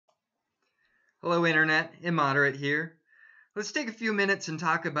Hello, Internet. Immoderate here. Let's take a few minutes and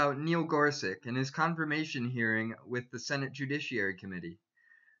talk about Neil Gorsuch and his confirmation hearing with the Senate Judiciary Committee.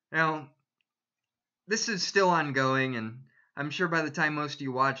 Now, this is still ongoing, and I'm sure by the time most of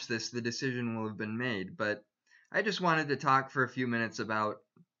you watch this, the decision will have been made, but I just wanted to talk for a few minutes about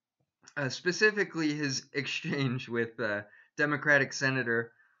specifically his exchange with Democratic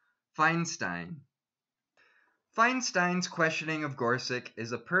Senator Feinstein. Feinstein's questioning of Gorsuch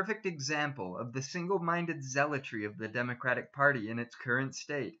is a perfect example of the single-minded zealotry of the Democratic Party in its current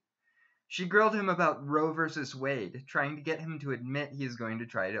state. She grilled him about Roe versus Wade, trying to get him to admit he is going to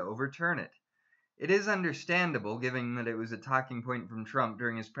try to overturn it. It is understandable, given that it was a talking point from Trump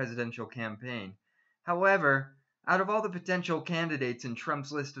during his presidential campaign. However, out of all the potential candidates in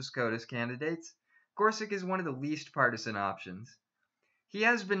Trump's list of SCOTUS candidates, Gorsuch is one of the least partisan options. He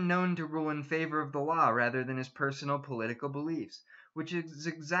has been known to rule in favor of the law rather than his personal political beliefs, which is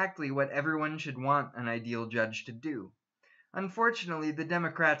exactly what everyone should want an ideal judge to do. Unfortunately, the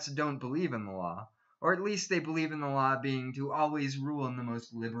Democrats don't believe in the law, or at least they believe in the law being to always rule in the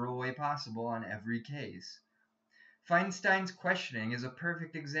most liberal way possible on every case. Feinstein's questioning is a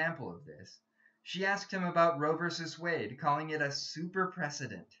perfect example of this. She asked him about Roe versus Wade, calling it a super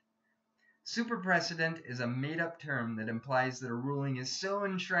precedent. Super precedent is a made-up term that implies that a ruling is so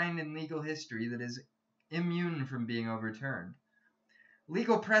enshrined in legal history that it is immune from being overturned.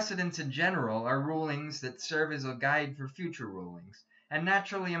 Legal precedents in general are rulings that serve as a guide for future rulings, and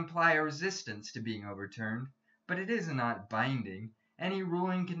naturally imply a resistance to being overturned, but it is not binding. Any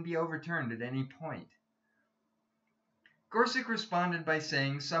ruling can be overturned at any point. Gorsuch responded by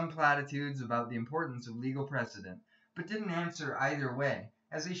saying some platitudes about the importance of legal precedent, but didn't answer either way,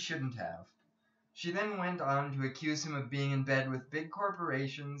 as he shouldn't have. She then went on to accuse him of being in bed with big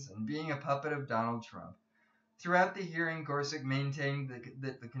corporations and being a puppet of Donald Trump. Throughout the hearing, Gorsuch maintained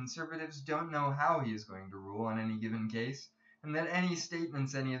that the conservatives don't know how he is going to rule on any given case, and that any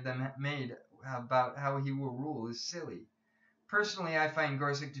statements any of them made about how he will rule is silly. Personally, I find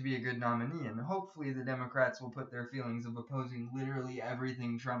Gorsuch to be a good nominee, and hopefully the Democrats will put their feelings of opposing literally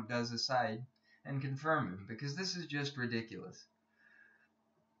everything Trump does aside and confirm him, because this is just ridiculous.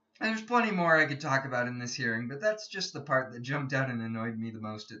 And there's plenty more I could talk about in this hearing, but that's just the part that jumped out and annoyed me the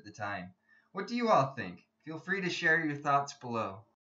most at the time. What do you all think? Feel free to share your thoughts below.